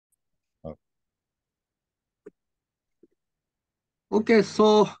Okay,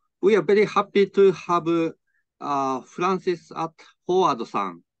 so we are very happy to have Francis at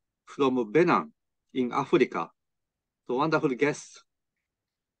Howard-san from Benin in Africa. So wonderful guest.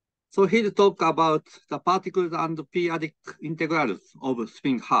 So he'll talk about the particles and p-adic integrals of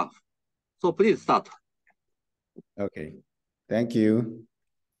spin half. So please start. Okay, thank you.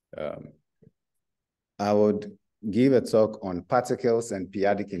 I would give a talk on particles and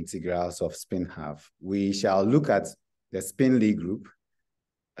p-adic integrals of spin half. We shall look at the spin Lie group,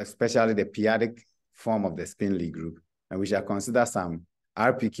 especially the p-adic form of the spin Lie group, and we shall consider some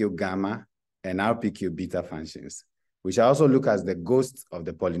RPQ gamma and RPQ beta functions. We shall also look at the ghosts of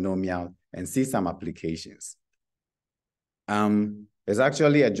the polynomial and see some applications. It's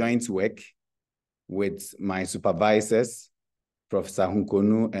actually a joint work with my supervisors, Professor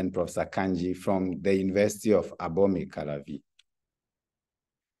Hunkonu and Professor Kanji from the University of Abomey, Calavi.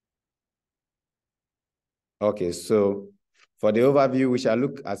 Okay, so for the overview, we shall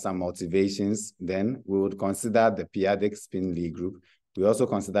look at some motivations. Then we would consider the p-adic spin Lie group. We also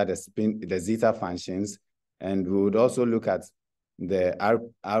consider the zeta functions, and we would also look at the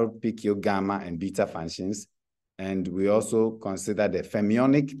RPQ gamma and beta functions. And we also consider the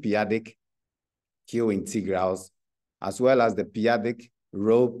fermionic p-adic Q integrals, as well as the p-adic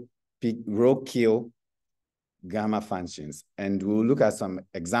rho Q gamma functions. And we'll look at some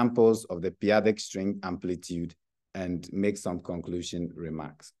examples of the p-adic string amplitude and make some conclusion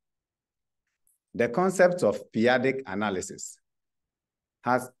remarks. The concept of p-adic analysis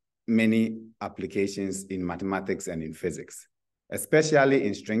has many applications in mathematics and in physics, especially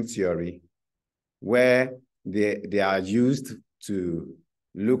in string theory, where they are used to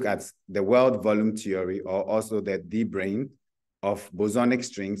look at the world volume theory, or also the D-brane of bosonic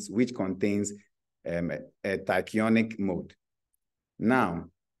strings, which contains a tachyonic mode. Now,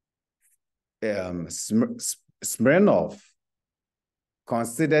 Smirnov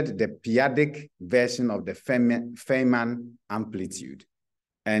considered the p-adic version of the Feynman amplitude,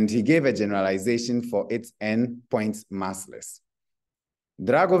 and he gave a generalization for its n-point massless.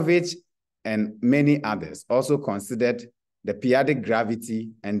 Dragovich and many others also considered the p-adic gravity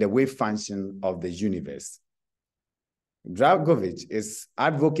and the wave function of the universe. Dragovich is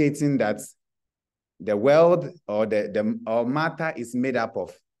advocating that the world or matter is made up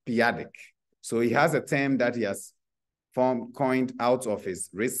of p-adic. So he has a term that he has coined out of his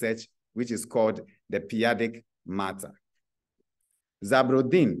research, which is called the p-adic matter.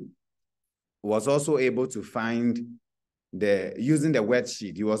 Zabrodin was also able to find using the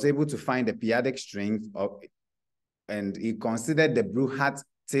worksheet, he was able to find the p-adic strings and he considered the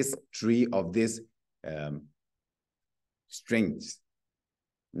Brouhat-Tist tree of these strings.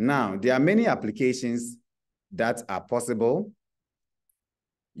 Now, there are many applications that are possible.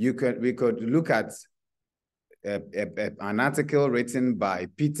 We could look at an article written by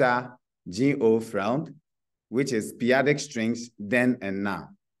Peter G.O. Freund, which is p-adic strings then and now.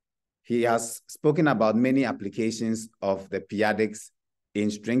 He has spoken about many applications of the p-adics in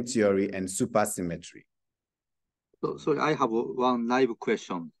string theory and supersymmetry. So I have one naive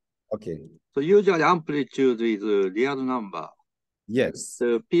question. Okay. So usually amplitude is a real number. Yes.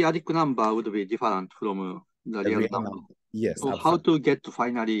 The p-adic number would be different from the real number. Yes. So how to get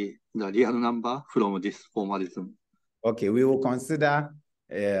finally the real number from this formalism? Okay, we will consider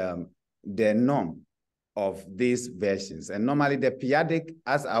the norm of these versions. And normally the p-adic,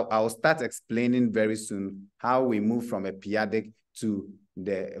 as I'll start explaining very soon, how we move from a p-adic to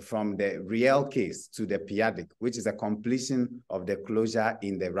from the real case to the p-adic, which is a completion of the closure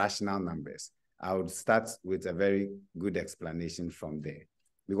in the rational numbers. I would start with a very good explanation from there.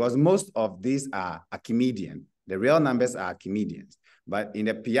 Because most of these are Archimedean. The real numbers are Archimedeans. But in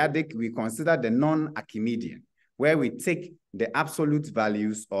the p-adic, we consider the non-Archimedean, where we take the absolute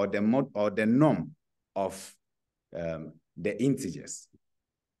values or the mode or the norm of the integers.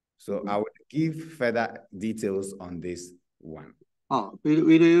 So I would give further details on this one.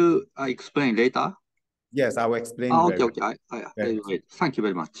 Will you explain later? Yes, I will explain. Okay. Thank you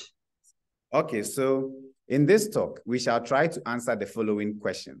very much. Okay, so in this talk, we shall try to answer the following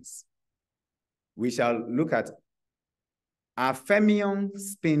questions. We shall look at, are fermion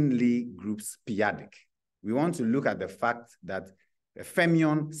spin Lie groups p-adic? We want to look at the fact that a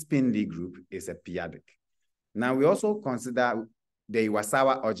fermion spin Lie group is a p-adic. Now, we also consider the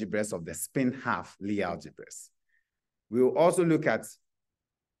Iwasawa algebras of the spin half Lie algebras. We will also look at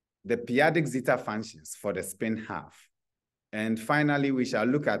the p-adic zeta functions for the spin half. And finally, we shall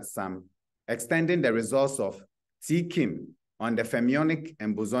look at some extending the results of T. Kim on the fermionic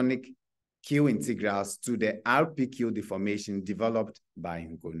and bosonic Q integrals to the RPQ deformation developed by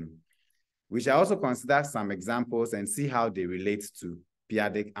Hunkonu. We shall also consider some examples and see how they relate to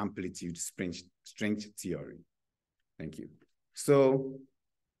p-adic amplitude string theory. Thank you. So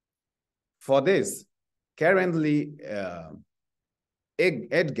for this, currently,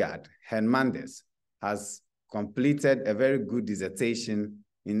 Edgar Hernandez has completed a very good dissertation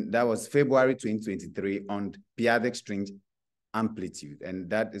that was February 2023 on p-adic string amplitude, and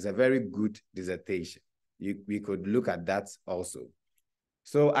that is a very good dissertation. We could look at that also.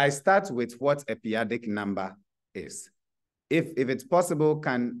 So I start with what a p-adic number is. If it's possible,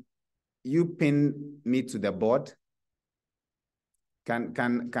 can you pin me to the board? Can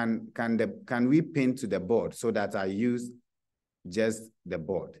we pin to the board so that I use just the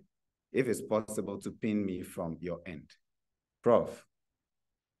board? If it's possible to pin me from your end. Prof.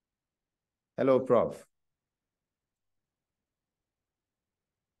 Hello, Prof.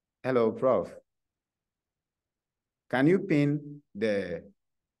 Hello, Prof. Can you pin the...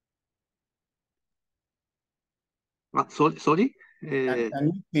 Sorry?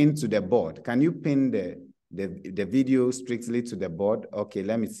 Can you pin to the board? Can you pin the video strictly to the board? Okay,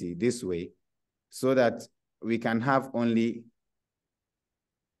 let me see, this way, so that we can have only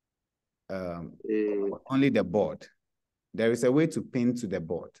the board. There is a way to pin to the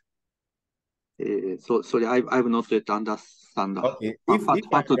board. So sorry, I've not yet understand. Okay.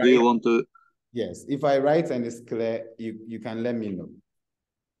 What do you want to? Yes, if I write and it's clear, you can let me know.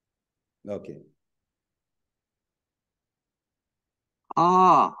 Okay.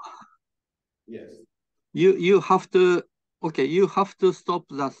 Yes. You have to, okay, you have to stop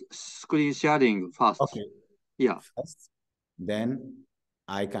the screen sharing first. Okay. Yeah. First, then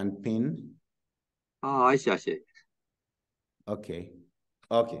I can pin. I see, I see. Okay.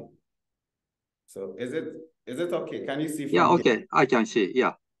 Okay. So is it okay? Can you see from here? Yeah, okay, I can see,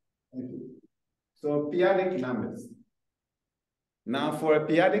 yeah. So p-adic numbers. Now for a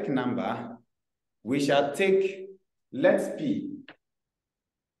p-adic number, we shall take, let P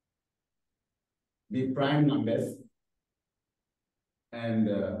be prime numbers. And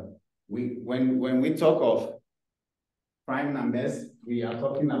when we talk of prime numbers, we are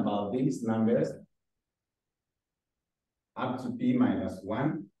talking about these numbers up to P minus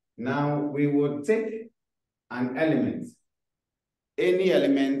 1. Now we will take an element, any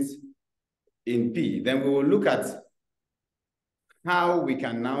element in P, then we will look at how we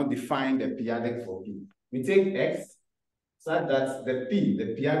can now define the p-adic for P. We take X such that the P,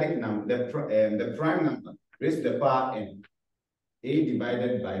 the p-adic number, the prime number raised to the power n, A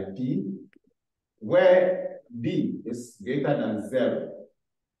divided by P, where B is greater than 0.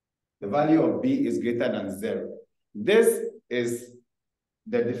 The value of B is greater than 0. This is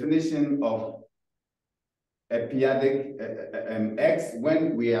the definition of a p-adic X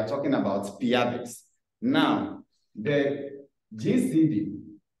when we are talking about p-adics. Now, the GCD,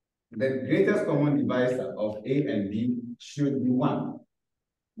 the greatest common divisor of A and B, should be 1.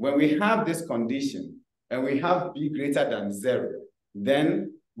 When we have this condition and we have B greater than 0,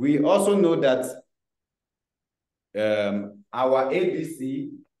 then we also know that our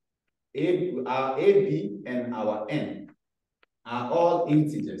ABC, our AB and our N are all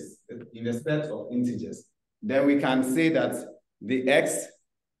integers in a set of integers. Then we can say that the X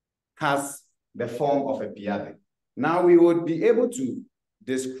has the form of a p-adic. Now we would be able to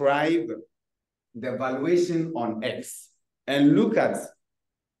describe the valuation on X and look at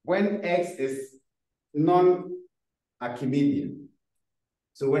when X is non-Archimedean.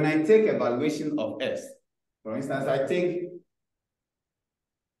 So when I take a valuation of S, for instance, I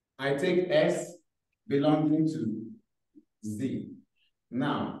take S belonging to Z.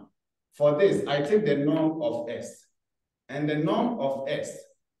 Now, for this, I take the norm of S. And the norm of S,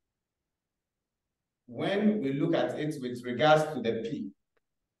 when we look at it with regards to the P,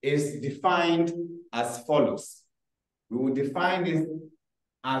 is defined as follows. We will define this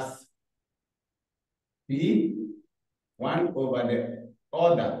as P 1 over the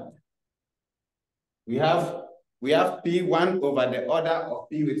order. We have P 1 over the order of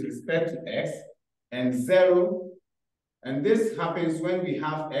P with respect to X and 0. And this happens when we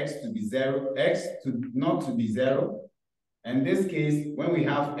have X to be 0, X to not to be 0. In this case, when we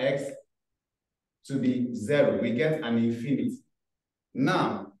have X to be 0, we get an infinity.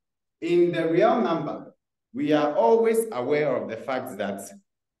 Now, in the real number, we are always aware of the fact that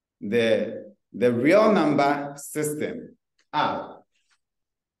the real number system R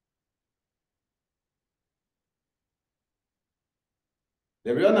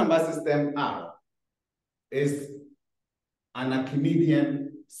is an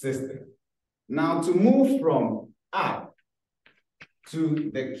Archimedean system. Now, to move from R to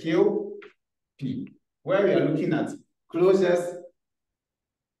the QP, where we are looking at closures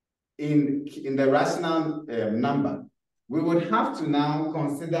in the rational number, we would have to now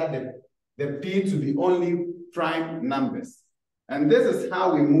consider the P to be only prime numbers. And this is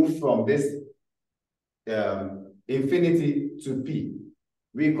how we move from this infinity to P.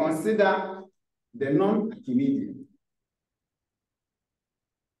 We consider the non-Archimedean.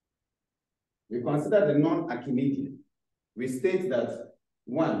 We consider the non-Archimedean. We state that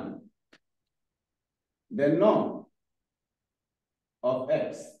 1, the norm of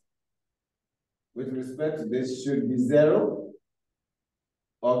x with respect to this should be 0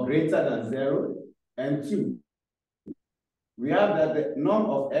 or greater than 0, and 2, we have that the norm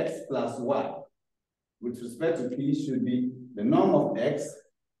of x plus y with respect to P should be the norm of x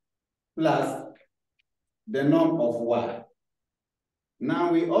plus the norm of y.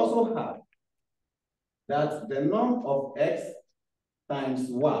 Now we also have that the norm of x times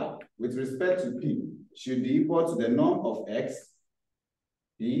y with respect to P should be equal to the norm of x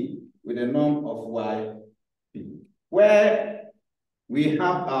P with the norm of y P, where we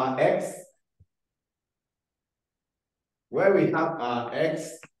have our x,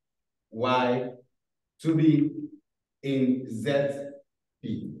 y to be in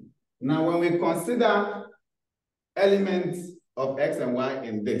ZP. Now, when we consider elements of x and y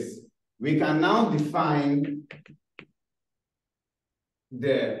in this, we can now define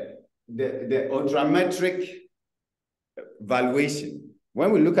the ultrametric valuation.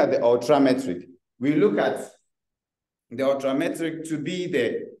 When we look at the ultrametric, we look at the ultrametric to be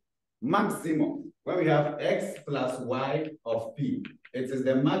the maximum. When we have x plus y of P, it is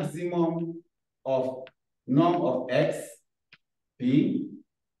the maximum of norm of x, P,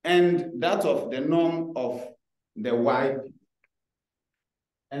 and that of the norm of the y, P.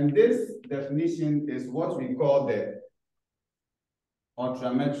 And this definition is what we call the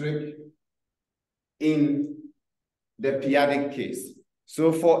ultrametric in the p-adic case.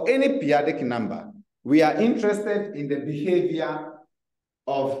 So for any p-adic number, we are interested in the behavior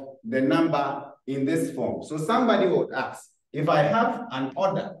of the number in this form. So somebody would ask, if I have an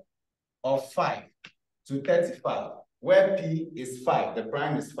order of 5 to 35, where P is 5, the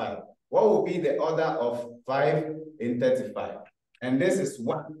prime is 5, what will be the order of 5 in 35? And this is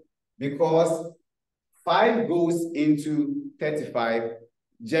 1, because 5 goes into 35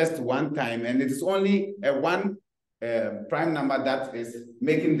 just one time, and it is only a one prime number that is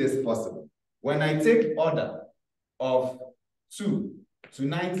making this possible. When I take order of 2 to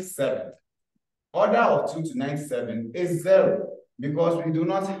 97, order of 2 to 97 is 0, because we do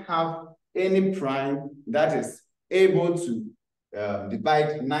not have any prime that is able to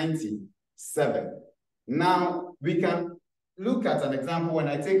divide 97. Now, we can look at an example when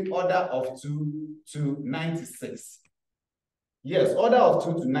I take order of 2 to 96. Yes, order of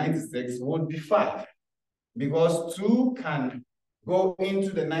 2 to 96 would be 5, because 2 can go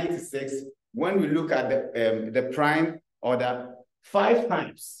into the 96 when we look at the prime order 5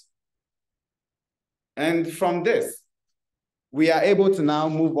 times. And from this, we are able to now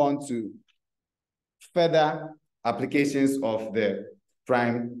move on to further applications of the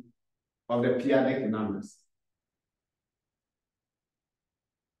prime of the p-adic numbers.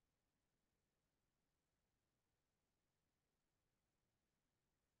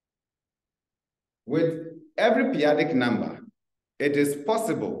 With every p-adic number, it is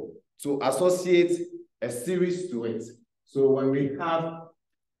possible to associate a series to it. So when we have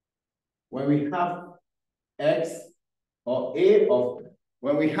x or a of,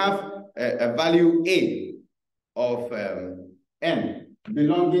 when we have a value a of n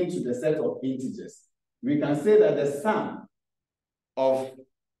belonging to the set of integers, we can say that the sum of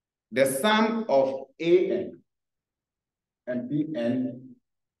an and bn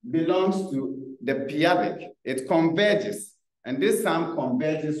belongs to the p-adic. It converges, and this sum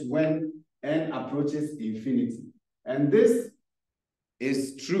converges when n approaches infinity. And this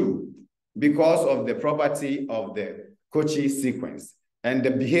is true because of the property of the Cauchy sequence and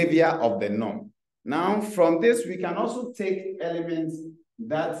the behavior of the norm. Now, from this, we can also take elements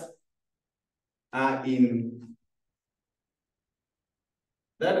that are in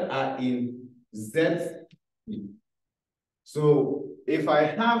Z. So if I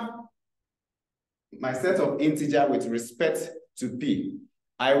have my set of integer with respect to P,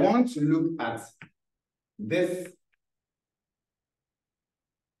 I want to look at this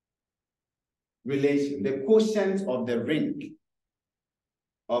relation, the quotient of the ring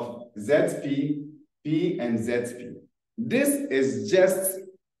of ZP, P, and ZP. This is just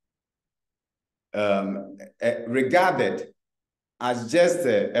regarded as just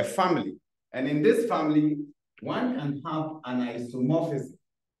a family. And in this family, one can have an isomorphism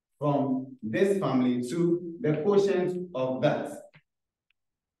from this family to the quotient of that.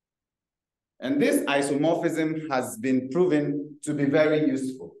 And this isomorphism has been proven to be very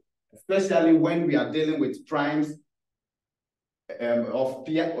useful, especially when we are dealing with primes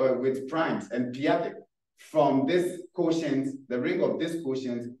with primes and p-adic from this quotient, the ring of this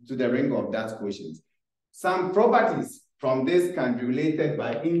quotient to the ring of that quotient. Some properties from this can be related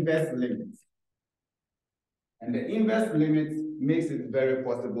by inverse limits. And the inverse limit makes it very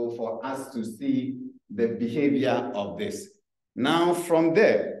possible for us to see the behavior of this. Now, from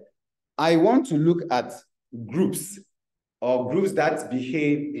there, I want to look at groups or groups that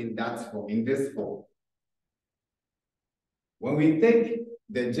behave in that form, in this form. When we take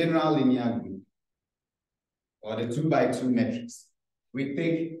the general linear group or the 2 by 2 matrix, we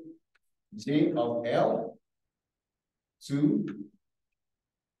take J of L to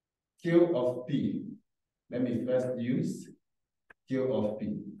Q of P. Let me first use Q of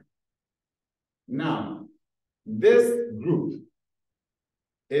P. Now, this group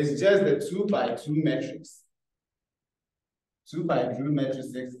is just the 2 by 2 matrix. 2 by 2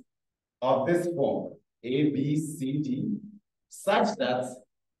 matrices of this form, A, B, C, D, such that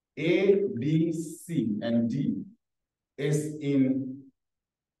A, B, C, and D is in,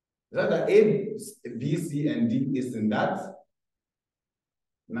 that A, B, C, and D is in that.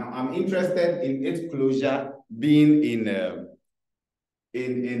 Now, I'm interested in its closure being in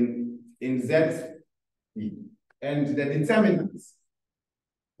Z, and the determinants.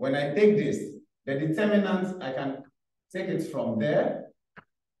 When I take this, the determinants, I can take it from there,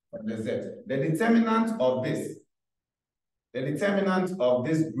 from the Z. The determinant of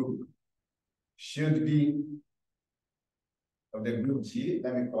this group should be, of the group G,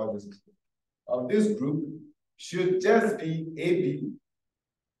 let me call this, of this group should just be AB,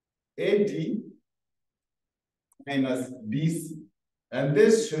 AD minus BC. And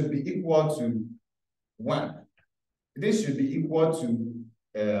this should be equal to 1. This should be equal to,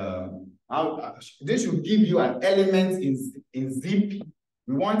 this should give you an element in ZP.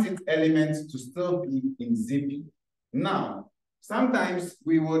 We want its elements to still be in ZP. Now, sometimes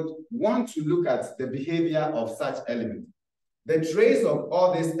we would want to look at the behavior of such elements. The trace of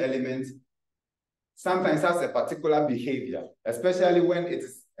all these elements sometimes has a particular behavior, especially when it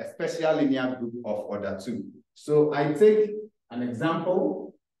is a special linear group of order 2. So I take an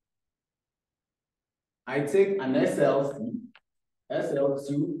example. I take an SL2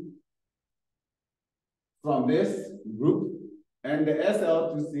 from this group, and the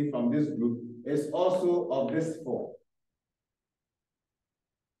SL2C from this group is also of this form,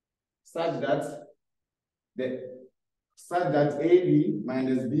 such that AB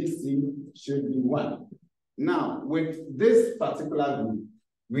minus BC should be 1. Now, with this particular group,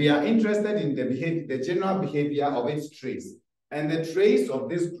 we are interested in the general behavior of its trace. And the trace of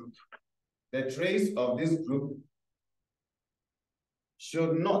this group,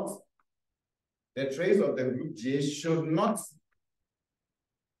 should not, the trace of the group J should not,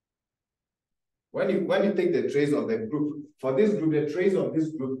 when you take the trace of the group, for this group, the trace of this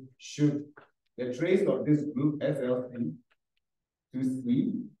group should, the trace of this group SLC to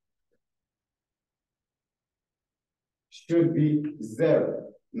C should be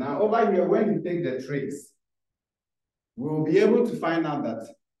 0. Now, over here, when you take the trace, we'll be able to find out that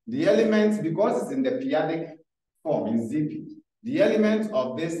the elements, because it's in the p-adic form, in ZP, the elements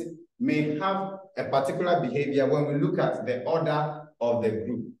of this may have a particular behavior when we look at the order of the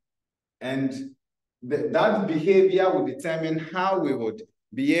group. And that behavior will determine how we would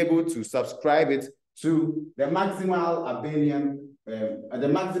be able to subscribe it to the maximal abelian, the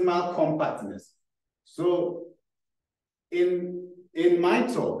maximal compactness. So in my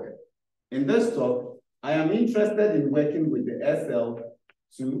talk, in this talk, I am interested in working with the SL2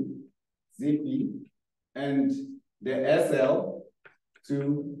 ZP and the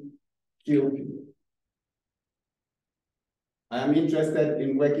SL2 QP. I am interested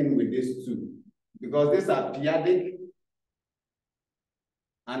in working with these two because these are p-adic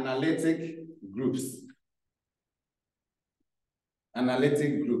analytic groups.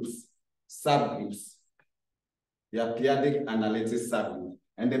 Subgroups. They are p-adic analytic subgroups.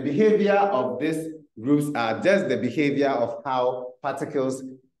 And the behavior of these groups are just the behavior of how particles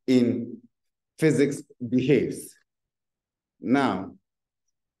in physics behaves. Now,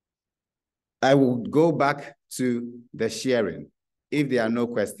 I will go back to the sharing if there are no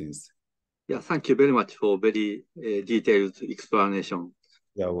questions. Yeah, thank you very much for very detailed explanation.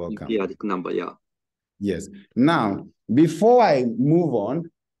 You're welcome. P-adic number, yeah. Yes. Now, before I move on,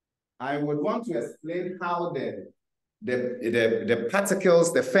 I would want to explain how the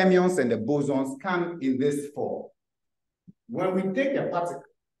particles, the fermions and the bosons come in this form. When we take a particle,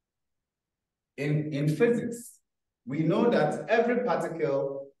 in physics, we know that every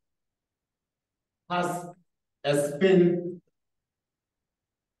particle has a spin,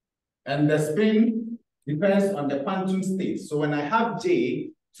 and the spin depends on the quantum state. So when I have J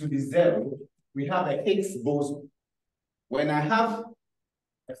to be 0, we have a Higgs boson. When I have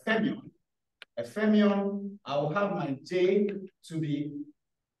a fermion, I will have my J to be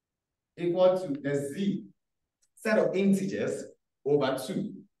equal to the Z set of integers over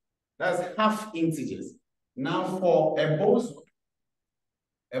 2. That's half integers. Now for a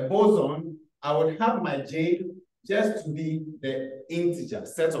boson, I would have my J just to be the integer,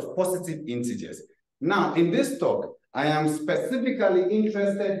 set of positive integers. Now, in this talk, I am specifically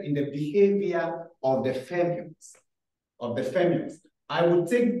interested in the behavior of the fermions. I will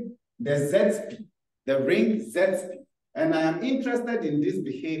take the ZP, the ring ZP, and I am interested in this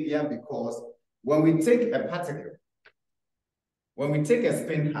behavior because when we take a particle, when we take a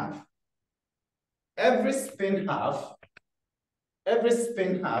spin half, every spin half,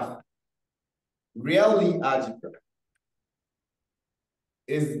 real Lie algebra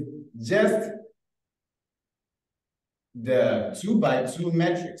is just the 2x2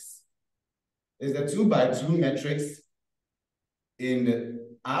 matrix. Is the 2x2 matrix in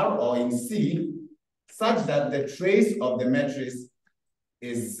R or in C such that the trace of the matrix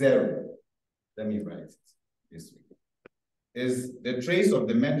is 0. Let me write it this way. Is the trace of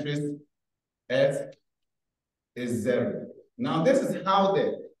the matrix F is 0. Now this is how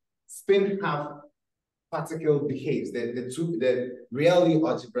the spin half particle behaves, the real Lie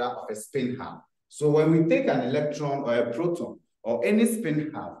algebra of a spin half. So when we take an electron or a proton or any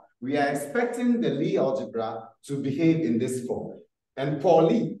spin half, we are expecting the Lie algebra to behave in this form. And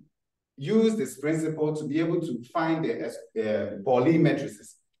Pauli used this principle to be able to find the Pauli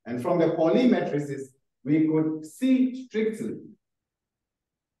matrices. And from the Pauli matrices, we could see strictly,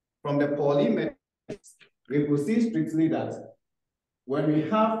 from the Pauli matrices, we could see strictly that when we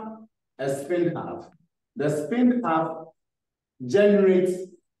have a spin half, the spin half generates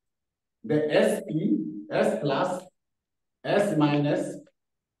the SP, S plus, S minus,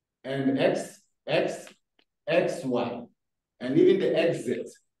 and X, XY, and even the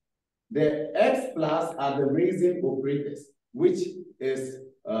XZ. The X plus are the raising operators, which is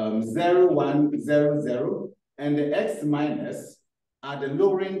 0, 1, 0, 0, and the X minus are the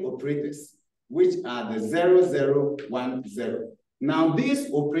lowering operators, which are the 0, 0, 1, 0. Now, these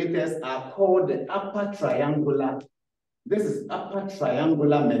operators are called the upper triangular. This is upper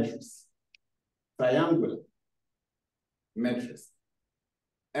triangular matrix. Triangular matrix.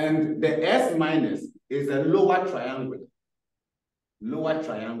 And the S minus is a lower triangular. Lower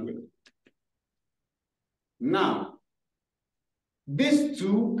triangular. Now, these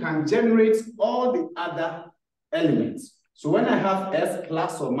two can generate all the other elements. So when I have S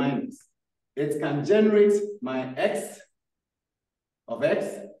plus or minus, it can generate my X of X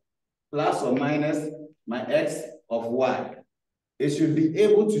plus or minus my X of Y. It should be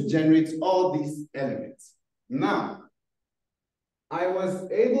able to generate all these elements. Now, I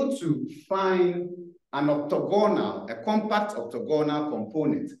was able to find an octagonal, a compact octagonal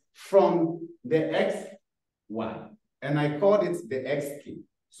component from the XY, and I called it the XK.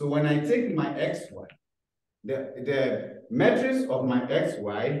 So when I take my XY, the matrix of my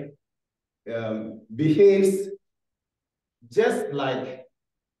XY behaves just like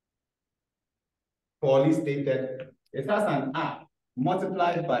Pauli stated. It has an R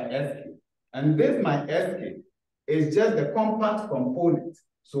multiplied by SK. And this, my SK, is just the compact component.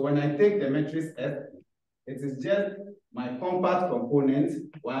 So when I take the matrix SK, it is just my compact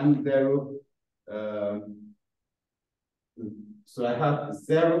component, 1, 0. So I have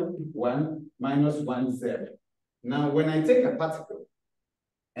 0, 1, minus 1, 0. Now, when I take a particle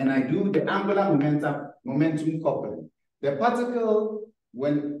and I do the angular momentum coupling, the particle,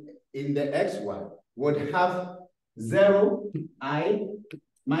 when in the XY, would have 0, I,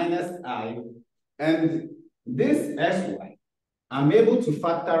 minus I, and this SY, I'm able to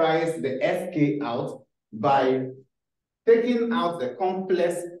factorize the SK out by taking out the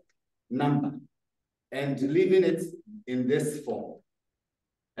complex number and leaving it in this form.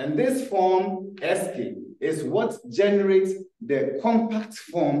 And this form, SK, is what generates the compact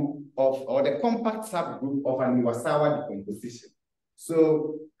form of, or the compact subgroup of an Iwasawa decomposition.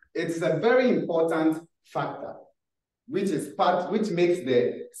 So it's a very important factor, which makes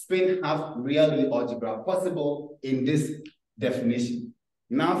the spin half real Lie algebra possible in this definition.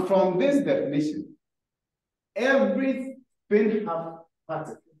 Now, from this definition, every spin half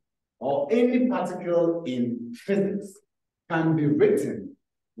particle or any particle in physics can be written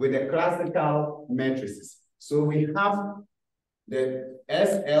with the classical matrices. So we have the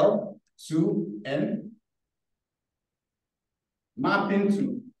SL2N mapping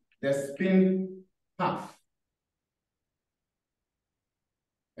to the spin half.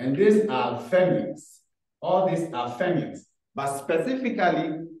 And these are fermions. All these are fermions. But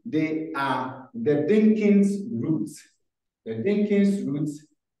specifically, they are the Dickin's roots. The Dickin's roots,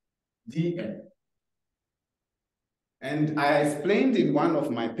 Dn. And I explained in one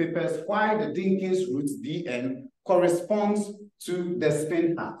of my papers why the Dickin's roots, Dn, corresponds to the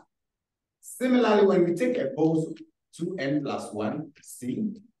spin half. Similarly, when we take a boson, 2n plus 1,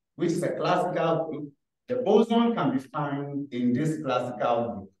 C, which is a classical group, the boson can be found in this classical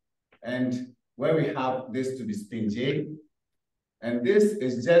group. And where we have this to be spin J, and this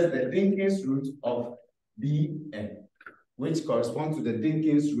is just the Dickin's root of Bn, which corresponds to the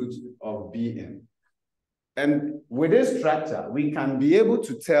Dickin's root of Bn. And with this structure, we can be able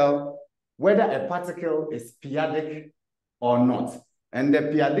to tell whether a particle is p-adic or not. And the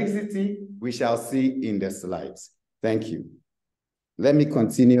p-adicity we shall see in the slides. Thank you. Let me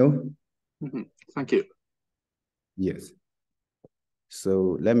continue. Mm-hmm. Thank you. Yes.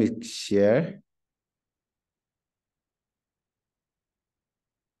 So let me share.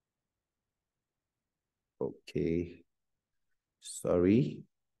 Okay. Sorry.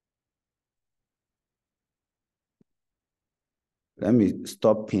 Let me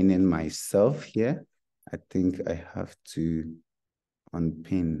stop pinning myself here. I think I have to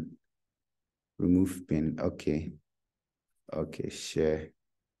unpin, remove pin. Okay. Okay, share.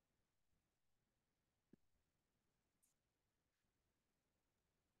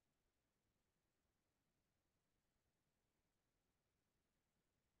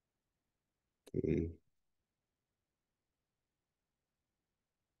 Okay.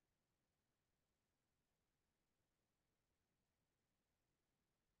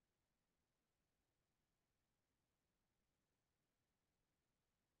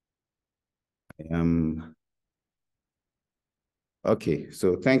 Okay,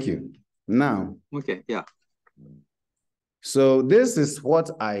 so thank you. Now, Okay, yeah. So this is what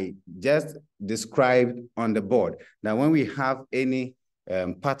I just described on the board. Now, when we have any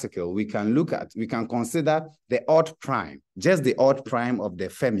particle, we can consider the odd prime, just the odd prime of the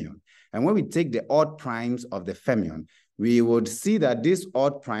fermion. And when we take the odd primes of the fermion, we would see that these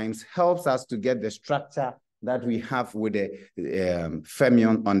odd primes helps us to get the structure that we have with the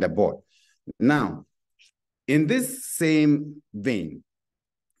fermion on the board. Now, in this same vein,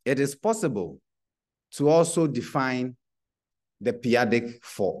 it is possible to also define the p-adic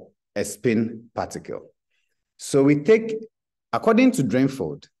for a spin particle. So we take, according to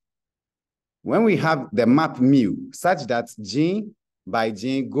Drinford, when we have the map mu such that gene by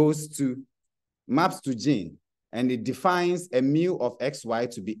gene maps to gene, and it defines a mu of xy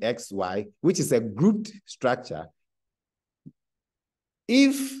to be xy, which is a grouped structure.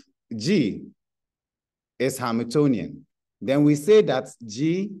 If G is Hamiltonian, then we say that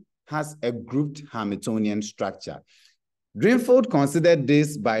G has a grouped Hamiltonian structure. Drinford considered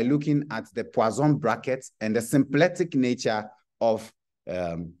this by looking at the Poisson brackets and the symplectic nature of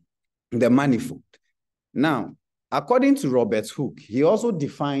the manifold. Now, according to Robert Hooke, he also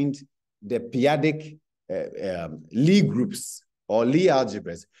defined the p-adic Lie groups or Lie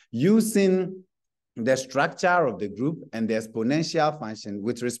algebras using the structure of the group and the exponential function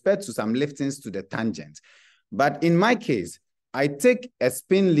with respect to some liftings to the tangent. But in my case, I take a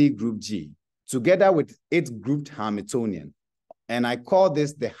spin Lie group G together with its grouped Hamiltonian, and I call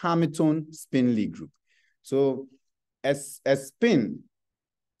this the Hamilton spin Lie group. So a spin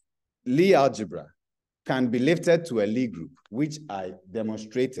Lie algebra can be lifted to a Lie group, which I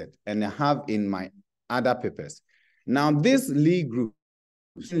demonstrated and I have in my other papers. Now, this Lie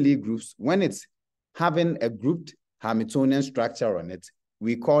groups, when it's having a grouped Hamiltonian structure on it,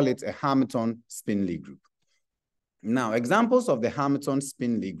 we call it a Hamilton spin Lie group. Now, examples of the Hamilton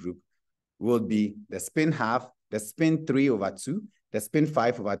spin Lie group will be the spin half, the spin 3/2, the spin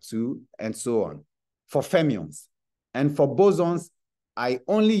 5/2, and so on, for fermions. And for bosons, I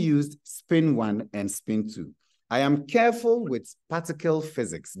only used spin 1 and spin 2. I am careful with particle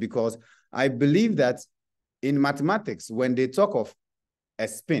physics because I believe that in mathematics, when they talk of a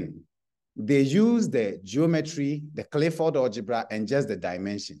spin, they use the geometry, the Clifford algebra, and just the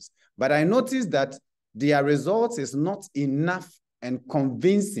dimensions. But I noticed that their results is not enough and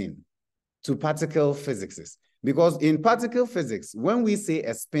convincing to particle physics. Because in particle physics, when we say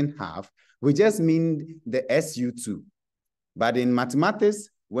a spin half, we just mean the SU2. But in mathematics,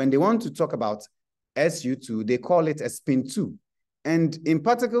 when they want to talk about SU2, they call it a spin 2. And in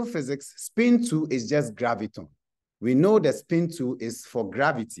particle physics, spin 2 is just graviton. We know that spin 2 is for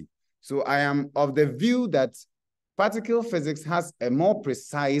gravity. So I am of the view that particle physics has a more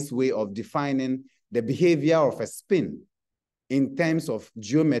precise way of defining the behavior of a spin in terms of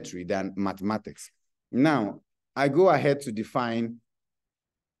geometry than mathematics. Now, I go ahead to define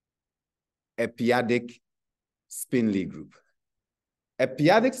a p-adic spin Lie group. A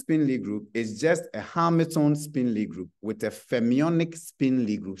p-adic spin Lie group is just a Hamilton spin Lie group with a fermionic spin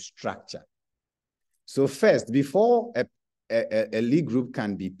Lie group structure. So first, before a Lie group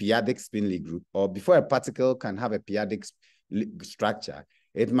can be p-adic spin Lie group, or before a particle can have a p-adic structure,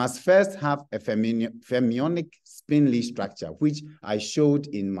 it must first have a fermionic spin Lie structure, which I showed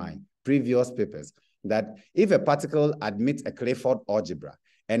in my previous papers, that if a particle admits a Clifford algebra,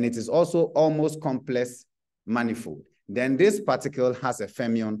 and it is also almost complex manifold, then this particle has a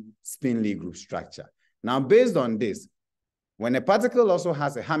fermion spin Lie group structure. Now, based on this, when a particle also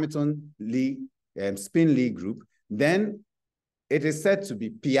has a Hamilton spin Lie group, then it is said to be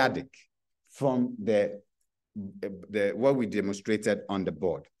p-adic from what we demonstrated on the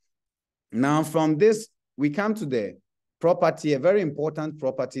board. Now, from this, we come to the property, a very important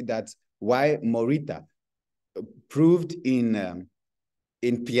property that Morita proved in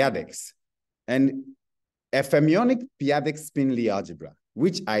p-adics. And a fermionic p-adic spin Lie algebra,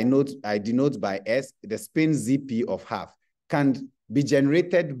 which I denote by S, the spin ZP of half, can be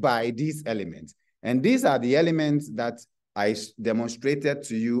generated by these elements. And these are the elements that I demonstrated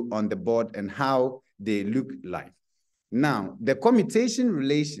to you on the board and how they look like. Now, the commutation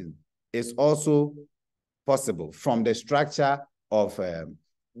relation is also possible from the structure of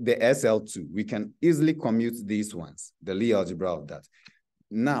the SL2. We can easily commute these ones, the Lie algebra of that.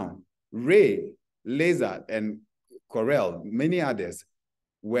 Now, Ray, Lazar, and Corel, many others,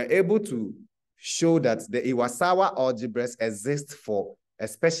 were able to show that the Iwasawa algebras exist for a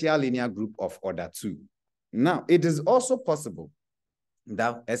special linear group of order 2. Now, it is also possible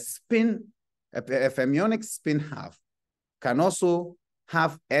that a fermionic spin half can also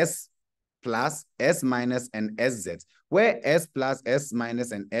have S plus, S minus, and SZ, where S plus, S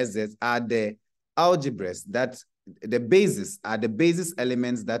minus, and SZ are the algebras that the basis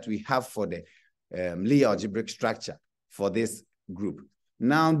elements that we have for the Lie algebraic structure for this group.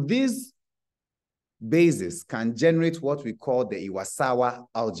 Now, these bases can generate what we call the Iwasawa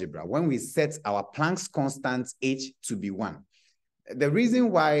algebra when we set our Planck's constant H to be 1. The reason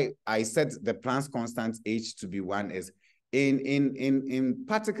why I set the Planck's constant H to be 1 is in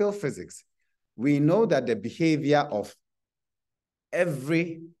particle physics, we know that the behavior of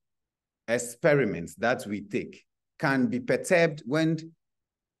every experiment that we take can be perturbed when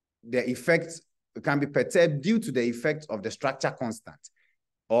the effect can be perturbed due to the effect of the structure constant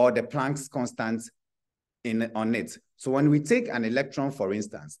or the Planck's constant on it. So when we take an electron, for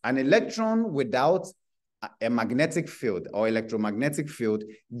instance, an electron without a magnetic field or electromagnetic field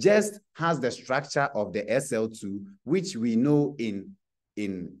just has the structure of the SL2, which we know in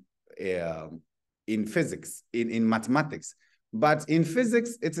physics, in mathematics. But in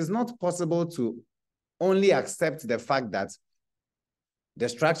physics, it is not possible to only accept the fact that the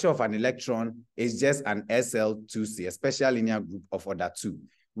structure of an electron is just an SL2C, a special linear group of order 2.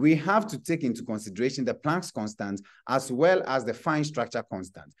 We have to take into consideration the Planck's constant as well as the fine structure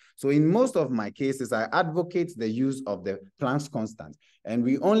constant. So in most of my cases, I advocate the use of the Planck's constant, and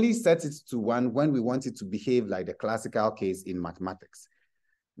we only set it to 1 when we want it to behave like the classical case in mathematics.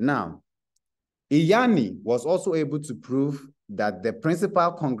 Now, Iyani was also able to prove that the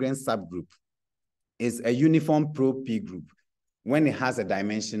principal congruent subgroup is a uniform pro-P group when it has a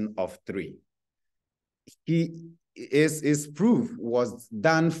dimension of 3. His proof was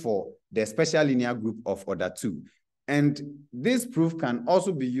done for the special linear group of order 2. And this proof can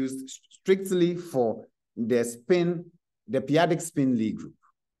also be used strictly for the p-adic spin Lie group,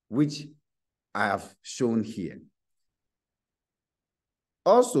 which I have shown here.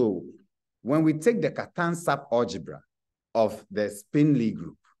 Also, when we take the Catan subalgebra of the spin Lie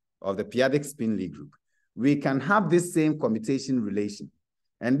group, of the p-adic spin Lie group, we can have this same commutation relation.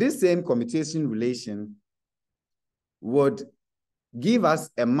 And this same commutation relation would give us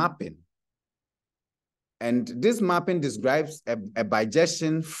a mapping. And this mapping describes a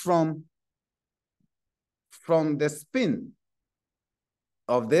bijection from the spin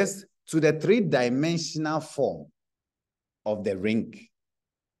of this to the 3-dimensional form of the ring.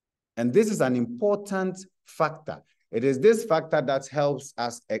 And this is an important factor. It is this factor that helps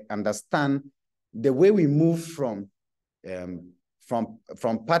us understand the way we move from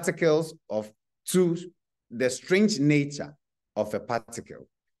particles to the strange nature of a particle.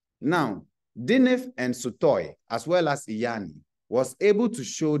 Now, Dinev and Sutoi, as well as Iyani, was able to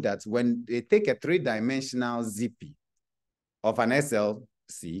show that when they take a 3-dimensional ZP of an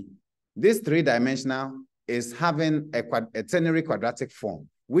SLC, this 3-dimensional is having a ternary quadratic form,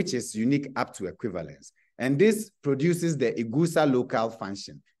 which is unique up to equivalence. And this produces the Igusa local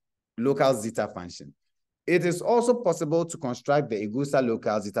function, local zeta function. it is also possible to construct the Igusa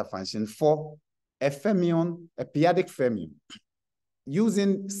local zeta function for a fermion, a p-adic fermion,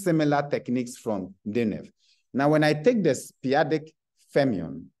 using similar techniques from Deneuve. Now, when I take this p-adic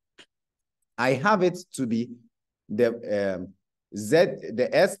fermion, I have it to be the the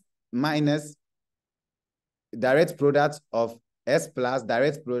S minus direct product of S plus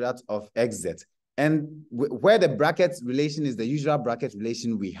direct product of XZ. And where the bracket relation is the usual bracket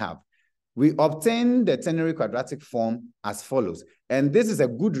relation we have, we obtain the ternary quadratic form as follows. And this is a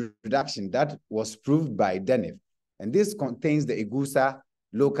good reduction that was proved by Deneuve. And this contains the Igusa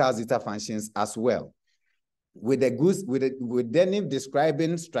local zeta functions as well. With Deneuve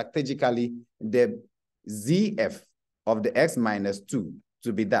describing strategically the ZF of the X minus 2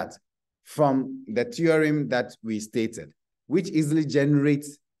 to be that from the theorem that we stated, which easily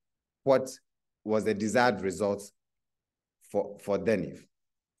generates what was the desired result for Deneuve.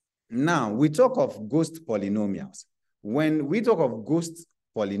 Now, we talk of ghost polynomials. When we talk of ghost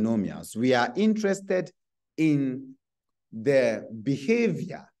polynomials, we are interested in the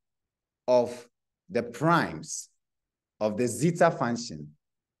behavior of the primes of the zeta function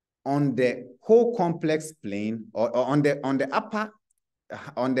on the whole complex plane, or on the upper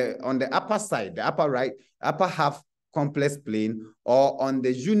side, the upper half complex plane, or on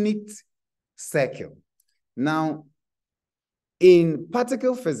the unit circle. Now, in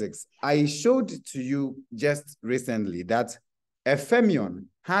particle physics, I showed to you just recently that a fermion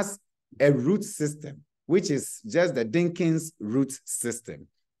has a root system, which is just the Dynkin's root system.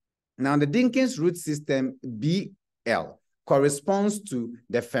 Now, the Dynkin's root system, BL, corresponds to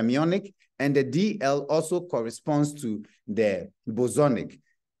the fermionic, and the DL also corresponds to the bosonic.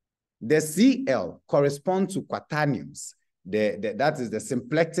 The CL corresponds to quaternions. That is the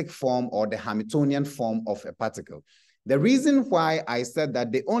symplectic form or the Hamiltonian form of a particle. The reason why I said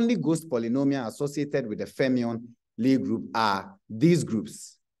that the only ghost polynomial associated with the fermion Lie group are these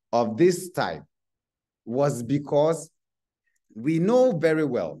groups of this type was because we know very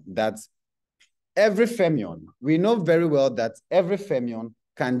well that every fermion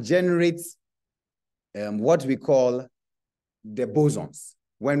can generate what we call the bosons.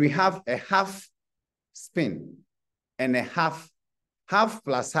 When we have a half spin and a half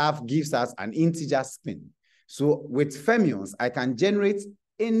plus half gives us an integer spin. So with fermions, I can generate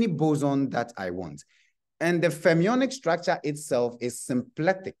any boson that I want. And the fermionic structure itself is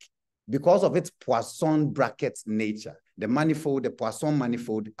symplectic because of its Poisson bracket nature, the Poisson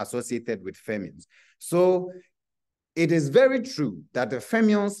manifold associated with fermions. So it is very true that the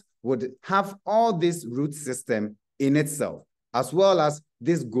fermions would have all this root system in itself, as well as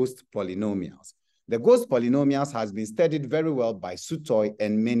these ghost polynomials. The ghost polynomials has been studied very well by Sutoy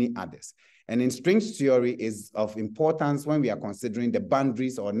and many others. And in string theory is of importance when we are considering the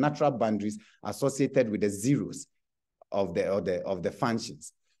boundaries or natural boundaries associated with the zeros of the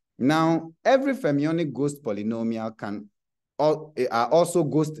functions. Now, every fermionic ghost polynomial are also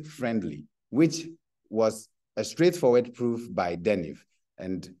ghost friendly, which was a straightforward proof by Deneuve.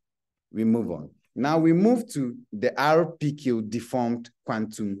 And we move on. Now we move to the RPQ deformed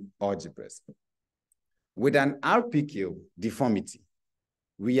quantum algebras. With an RPQ deformity,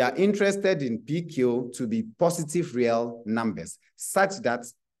 we are interested in PQ to be positive real numbers, such that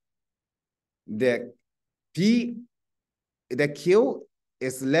the Q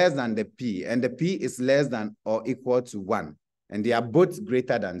is less than the P, and the P is less than or equal to 1, and they are both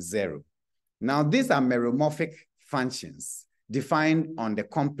greater than 0. Now, these are meromorphic functions defined on the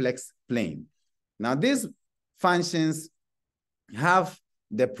complex plane. Now, these functions have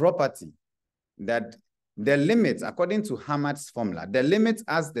the property that the limit, according to Hammond's formula, the limit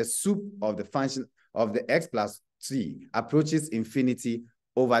as the sup of the function of the x plus t approaches infinity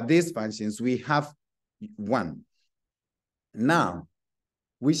over these functions, we have 1. Now,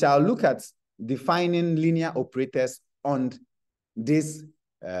 we shall look at defining linear operators on this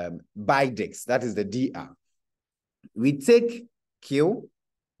bidex, that is the dr. We take q,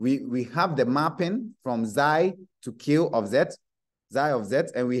 we have the mapping from xi to q of z,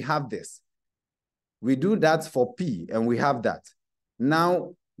 and we have this. We do that for p, and we have that.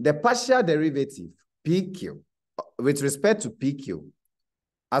 Now, the partial derivative, pq, with respect to pq,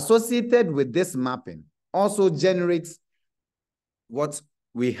 associated with this mapping, also generates what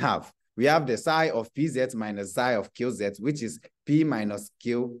we have. We have the psi of pz minus psi of qz, which is p minus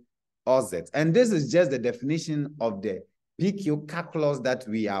q or z. And this is just the definition of the PQ calculus that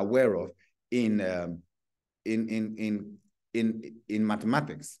we are aware of in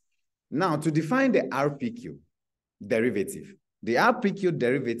mathematics. Now, to define the RPQ derivative, the RPQ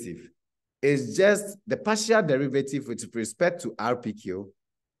derivative is just the partial derivative with respect to RPQ,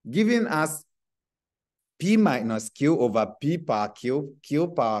 giving us P minus Q over P power Q, Q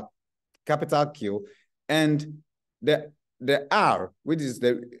power capital Q, and the R, which is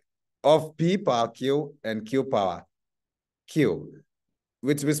the of P power Q and Q power Q,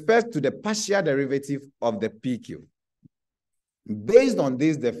 with respect to the partial derivative of the PQ. Based on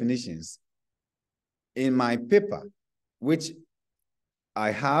these definitions, in my paper, which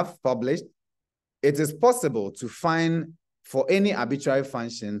I have published, it is possible to find for any arbitrary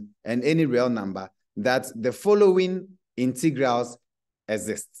function and any real number that the following integrals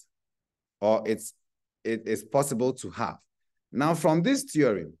exist, or it is possible to have. Now, from this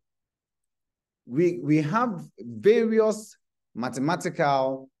theorem, we have various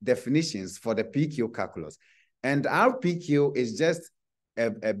mathematical definitions for the PQ calculus, and our PQ is just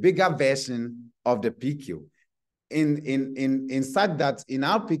a bigger version of the PQ. In such that in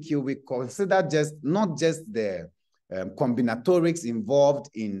our PQ, we consider not just the combinatorics involved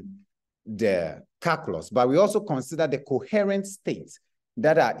in the calculus, but we also consider the coherent states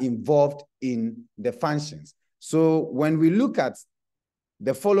that are involved in the functions. So when we look at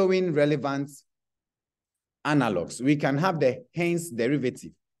the following relevant analogs, we can have the Haynes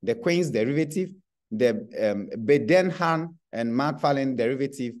derivative, the Quain's derivative, the Bedenhan and Mac-Farlane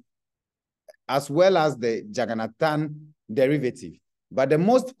derivative, as well as the Jagannathan derivative. But the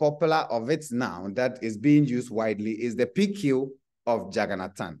most popular of it now that is being used widely is the PQ of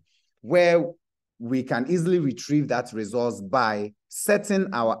Jagannathan, where we can easily retrieve that result by setting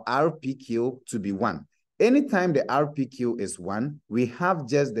our RPQ to be 1. Anytime the RPQ is 1, we have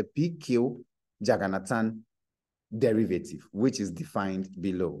just the PQ Jagannathan derivative, which is defined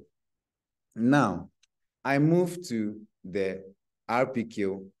below. Now, I move to the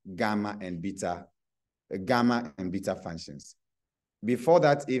RPQ gamma and beta functions. Before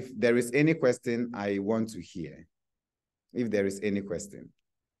that, if there is any question, I want to hear. If there is any question.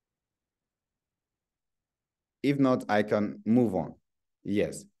 If not, I can move on.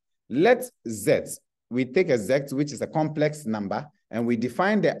 Yes. Let Z, we take a Z, which is a complex number, and we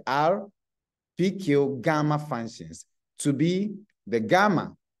define the RPQ gamma functions to be the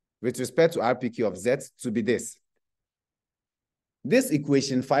gamma with respect to RPQ of Z to be this. This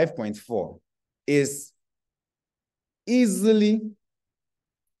equation 5.4 is easily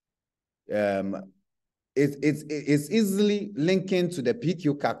it's easily linking to the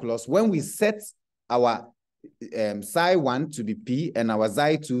PQ calculus when we set our psi1 to be P and our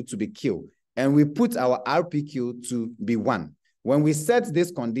psi2 to be Q, and we put our RPQ to be 1. When we set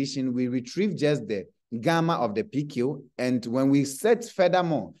this condition, we retrieve just the gamma of the PQ, and when we set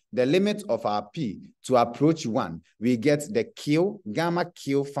furthermore the limit of our P to approach 1, we get the Q, gamma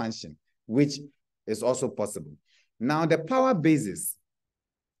Q function, which is also possible. Now, the power basis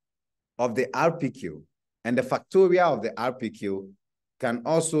of the RPQ and the factorial of the RPQ can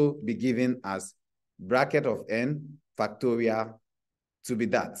also be given as bracket of n factorial to be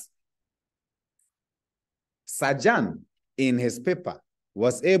that. Sajan, in his paper,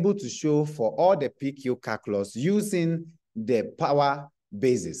 was able to show for all the PQ calculus using the power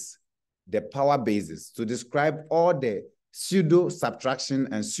basis to describe all the pseudo subtraction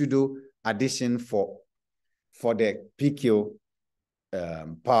and pseudo addition for the PQ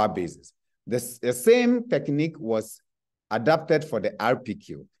power basis. The same technique was adapted for the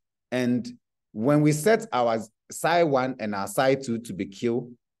RPQ. And when we set our psi1 and our psi2 to be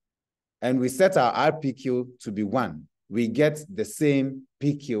Q, and we set our RPQ to be 1, we get the same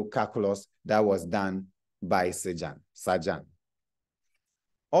PQ calculus that was done by Sajan.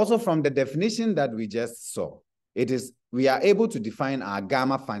 Also, from the definition that we just saw, we are able to define our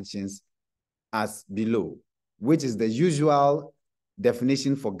gamma functions as below, which is the usual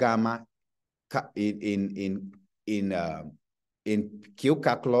definition for gamma in PQ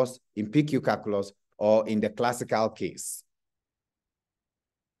calculus, or in the classical case.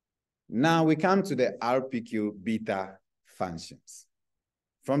 Now we come to the RPQ beta functions.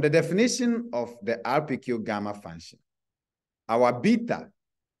 From the definition of the RPQ gamma function, our beta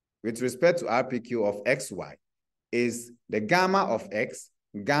with respect to RPQ of xy is the gamma of x,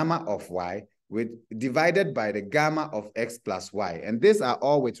 gamma of y, divided by the gamma of x plus y. And these are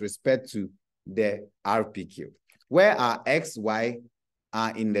all with respect to the RPQ, where our x, y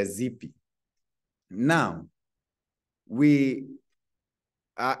are in the ZP. Now, we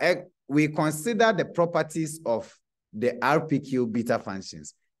consider the properties of the RPQ beta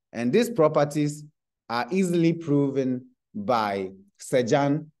functions. And these properties are easily proven by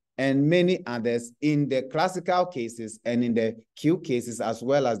Sajan and many others in the classical cases and in the Q cases, as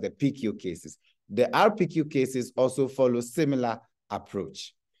well as the PQ cases. The RPQ cases also follow similar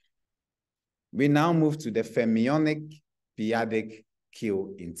approach. We now move to the fermionic p-adic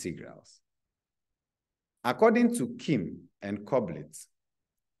Q integrals. According to Kim and Koblitz,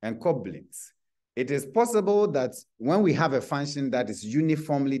 it is possible that when we have a function that is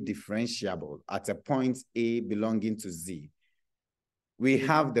uniformly differentiable at a point A belonging to Z, we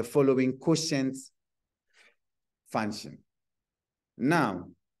have the following quotient function. Now,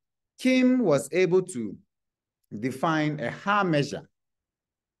 Kim was able to define a Haar measure,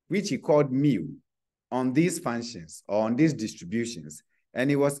 which he called mu, on these functions or on these distributions. And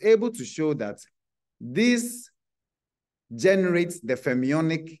he was able to show that this generates the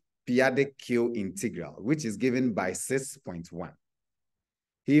fermionic p-adic Q integral, which is given by 6.1.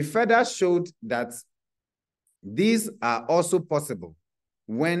 He further showed that these are also possible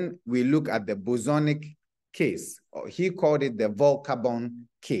when we look at the bosonic case, or he called it the Volcarbon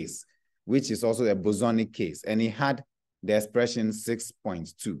case, which is also a bosonic case, and he had the expression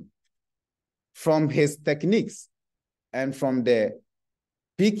 6.2. From his techniques and from the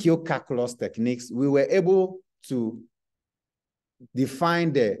PQ calculus techniques, we were able to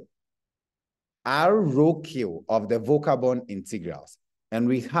define the R rho Q of the Volcarbon integrals, and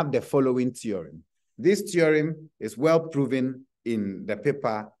we have the following theorem. This theorem is well proven in the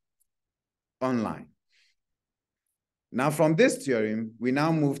paper online. Now, from this theorem, we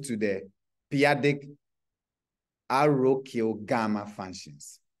now move to the p-adic R rho Q gamma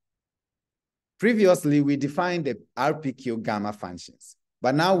functions. Previously, we defined the RPQ gamma functions,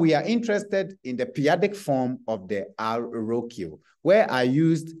 but now we are interested in the p-adic form of the R rho Q, where I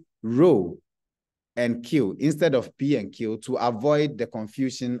used rho and Q instead of P and Q to avoid the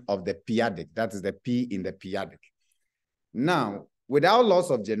confusion of the p-adic, that is the P in the p-adic. Now, without loss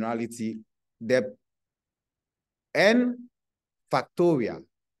of generality, the n factorial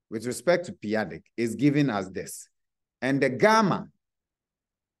with respect to p-adic is given as this. And the gamma,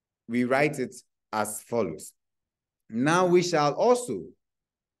 we write it as follows. Now we shall also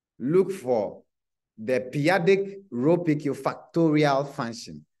look for the p-adic rho PQ factorial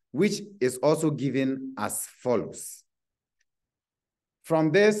function, which is also given as follows.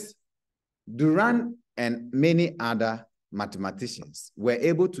 From this, Durand and many other mathematicians were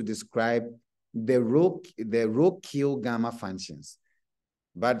able to describe the rho Q gamma functions.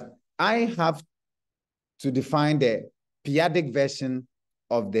 But I have to define the p-adic version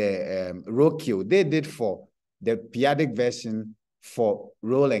of the rho Q. They did for the p-adic version for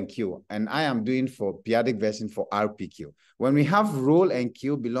rho and Q, and I am doing for p-adic version for RPQ. When we have rho and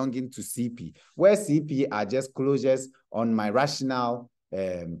Q belonging to CP, where CP are just closures on my rational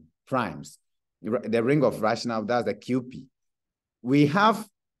primes, the ring of rational, that's the QP. We have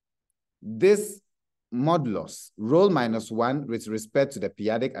this modulus, rho minus 1 with respect to the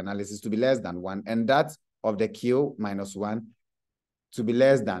p-adic analysis to be less than 1, and that of the Q minus 1 to be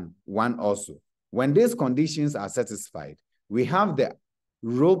less than 1 also. When these conditions are satisfied, we have the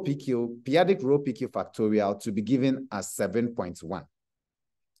rho PQ, p-adic rho PQ factorial to be given as 7.1.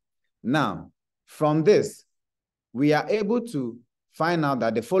 Now, from this, we are able to find out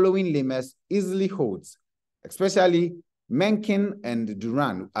that the following lemmas easily holds, especially Mencken and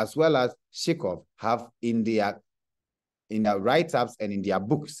Durand, as well as Shikov, have in their write-ups and in their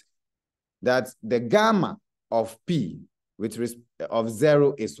books, that the gamma of P of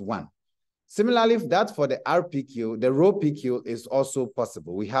 0 is 1. Similarly, that for the RPQ, the rho PQ is also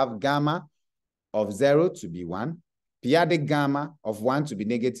possible. We have gamma of 0 to be 1, p-adic gamma of 1 to be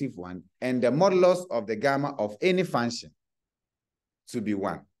negative 1, and the modulus of the gamma of any function to be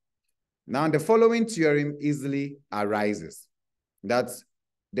 1. Now, the following theorem easily arises, that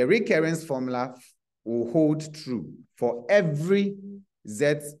the recurrence formula will hold true for every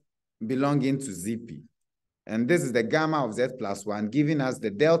Z belonging to ZP. And this is the gamma of Z plus 1, giving us the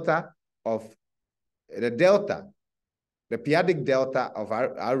delta of the p-adic delta of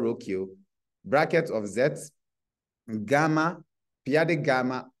R rho Q, bracket of Z, gamma, p-adic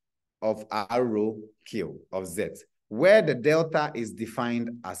gamma of R rho Q of Z, where the delta is defined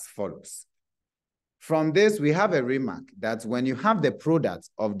as follows. From this, we have a remark that when you have the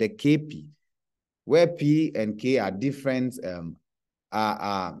product of the KP, where P and K are different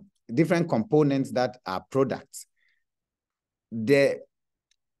components that are products, the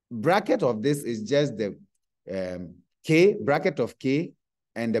bracket of this is just the K, bracket of K,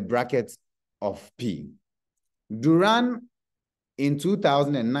 and the bracket of P. Durand in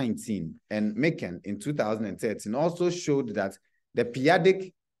 2019 and Mencken in 2013 also showed that the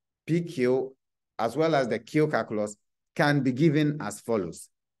p-adic PQ as well as the Q calculus can be given as follows.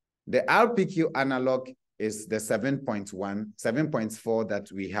 The RPQ analog is the 7.4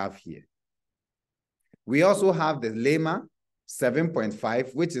 that we have here. We also have the lemma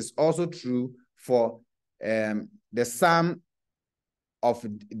 7.5, which is also true for the sum of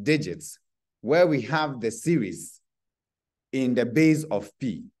digits where we have the series in the base of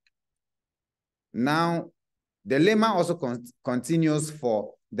P. Now, the lemma also continues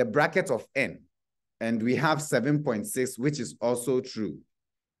for the bracket of N, and we have 7.6, which is also true.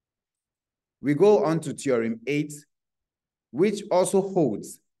 We go on to theorem 8, which also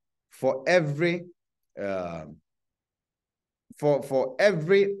holds for every for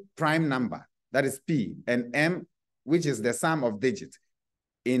every prime number, that is P, and M, which is the sum of digits,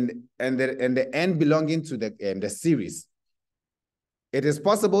 and the N belonging to the series. It is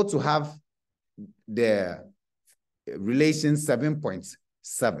possible to have the relation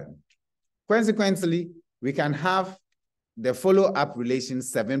 7.7. Consequently, we can have the follow-up relation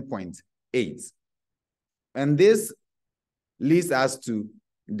 7.8. And this leads us to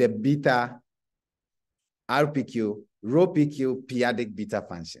the beta RPQ, rho PQ, p-adic beta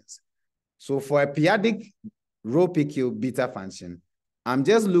functions. So for a p-adic rho PQ beta function, I'm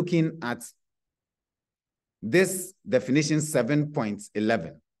just looking at this definition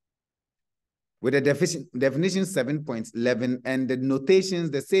 7.11. With the definition 7.11 and the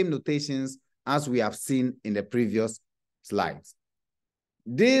notations, the same notations as we have seen in the previous slides.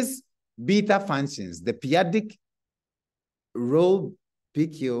 These beta functions, the p-adic rho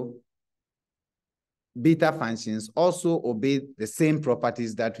PQ beta functions, also obey the same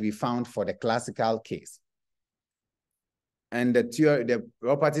properties that we found for the classical case. And the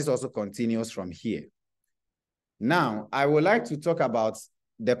properties also continues from here. Now, I would like to talk about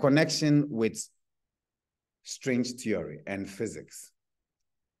the connection with string theory and physics.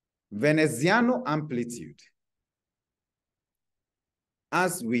 Veneziano amplitude,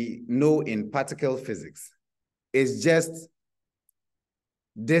 as we know in particle physics, is just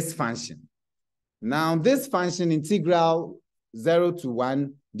this function. Now, this function, integral 0 to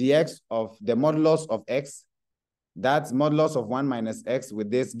 1 dx of the modulus of x, that's modulus of 1 minus x with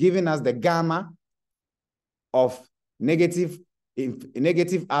this, giving us the gamma of negative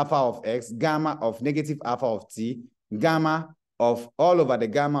alpha of x, gamma of negative alpha of t, gamma of all over the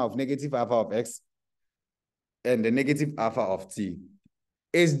gamma of negative alpha of x, and the negative alpha of t.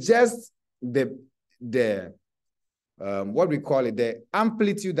 It's just what we call it, the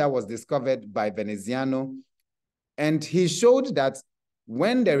amplitude that was discovered by Veneziano. And he showed that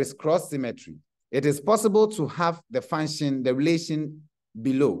when there is cross symmetry, it is possible to have the function, the relation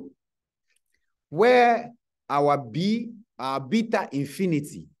below, where our beta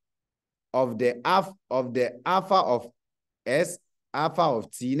infinity of the alpha of s, alpha of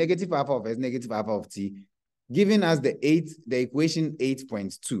t, negative alpha of s, negative alpha of t, giving us the equation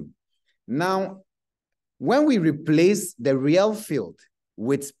 8.2. Now, when we replace the real field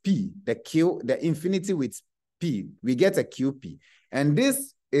with P, the infinity with P, we get a QP. And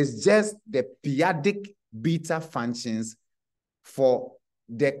this is just the p-adic beta functions for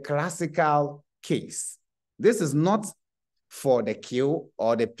the classical case. This is not for the Q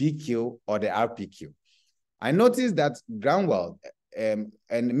or the PQ or the RPQ. I noticed that Granwell and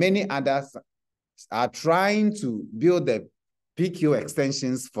many others are trying to build the PQ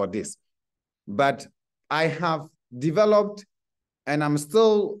extensions for this. But I have developed, and I'm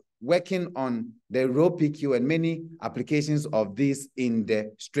still working on the rho PQ and many applications of this in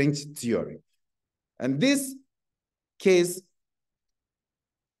the string theory. And this case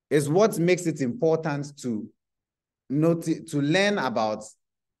is what makes it important to learn about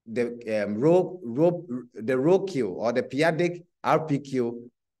the rho Q or the p-adic RPQ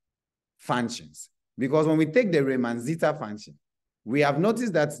functions. Because when we take the Riemann zeta function, we have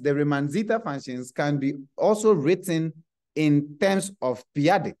noticed that the Riemann zeta functions can be also written in terms of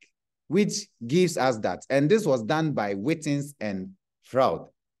p-adic, which gives us that. And this was done by Wittens and Freud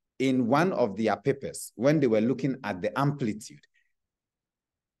in one of their papers when they were looking at the amplitude.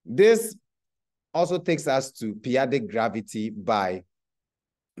 This also takes us to p-adic gravity by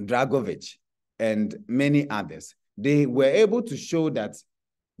Dragovich and many others. They were able to show that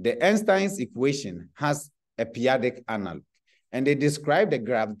the Einstein's equation has a p-adic analog. And they describe the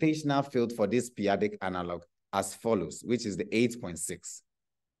gravitational field for this p-adic analog as follows, which is the 8.6.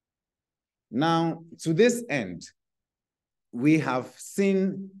 Now, to this end, we have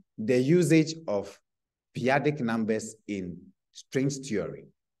seen the usage of p-adic numbers in string theory.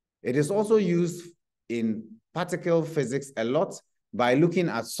 It is also used in particle physics a lot by looking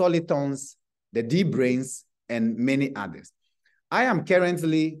at solitons, the D-branes, and many others. I am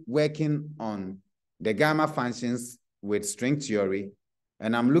currently working on the gamma functions with string theory,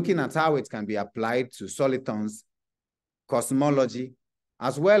 and I'm looking at how it can be applied to solitons, cosmology,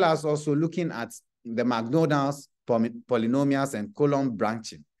 as well as also looking at the Macdonald's polynomials and Coulomb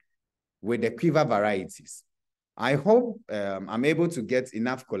branching with the quiver varieties. I hope I'm able to get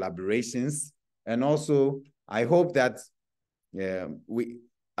enough collaborations, and also I hope that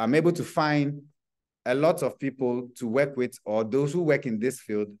I'm able to find a lot of people to work with, or those who work in this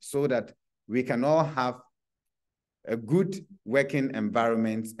field, so that we can all have a good working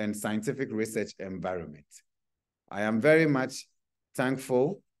environment and scientific research environment. I am very much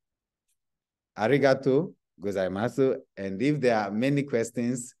thankful. Arigato gozaimasu. And if there are many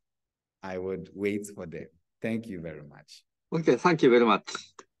questions, I would wait for them. Thank you very much. Okay, thank you very much.